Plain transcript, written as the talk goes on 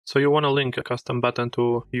So you want to link a custom button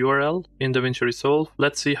to URL in DaVinci Resolve.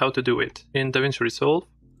 Let's see how to do it. In DaVinci Resolve,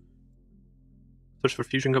 search for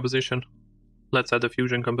Fusion Composition. Let's add a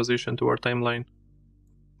Fusion composition to our timeline.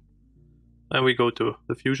 And we go to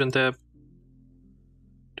the Fusion tab.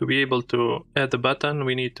 To be able to add a button,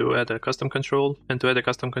 we need to add a custom control. And to add a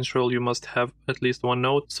custom control, you must have at least one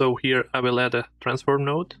node. So here I will add a transform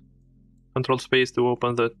node. Control space to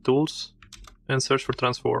open the tools and search for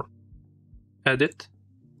transform. Add it.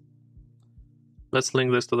 Let's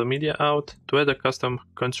link this to the media out. To add a custom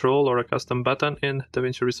control or a custom button in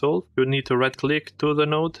DaVinci Resolve, you need to right click to the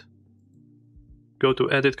node. Go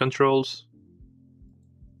to edit controls.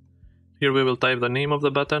 Here we will type the name of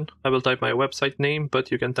the button. I will type my website name,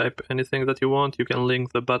 but you can type anything that you want. You can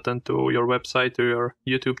link the button to your website, to your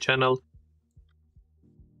YouTube channel.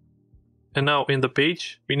 And now in the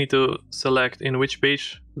page, we need to select in which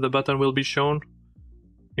page the button will be shown.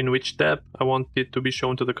 In which tab. I want it to be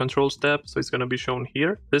shown to the controls tab, so it's going to be shown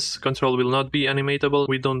here. This control will not be animatable.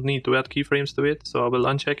 We don't need to add keyframes to it, so I will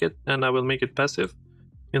uncheck it and I will make it passive.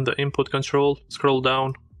 In the input control, scroll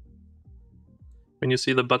down. When you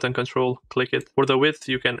see the button control, click it. For the width,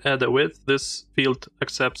 you can add a width. This field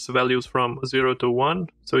accepts values from 0 to 1,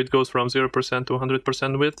 so it goes from 0% to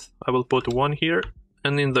 100% width. I will put 1 here.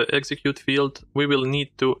 And in the execute field, we will need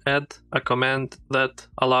to add a command that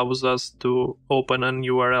allows us to open an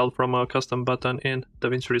URL from a custom button in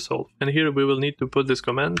DaVinci Resolve. And here we will need to put this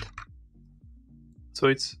command. So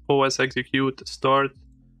it's os execute start.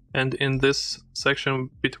 And in this section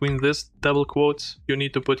between this double quotes, you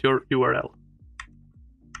need to put your URL.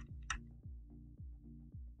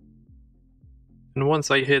 And once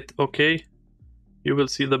I hit OK, you will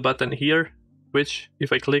see the button here, which,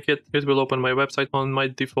 if I click it, it will open my website on my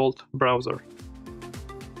default browser.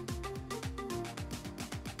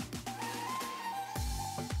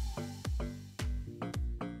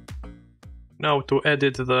 Now to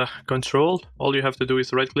edit the control, all you have to do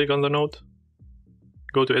is right-click on the node,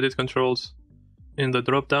 go to Edit Controls, in the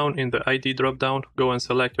drop-down, in the ID drop-down, go and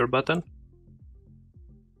select your button.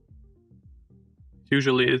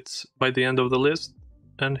 Usually it's by the end of the list,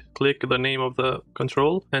 and click the name of the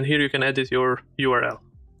control, and here you can edit your URL,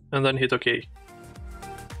 and then hit OK.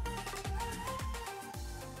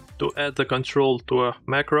 To add the control to a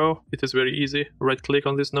macro, it is very easy. Right click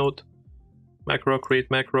on this node, macro,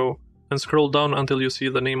 create macro, and scroll down until you see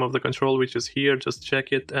the name of the control, which is here. Just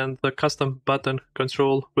check it and the custom button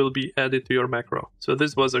control will be added to your macro. So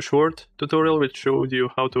this was a short tutorial which showed you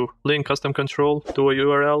how to link custom control to a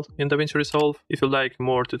URL in DaVinci Resolve. If you like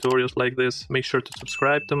more tutorials like this, make sure to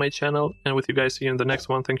subscribe to my channel, and with you guys, see you in the next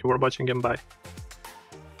one. Thank you for watching and bye.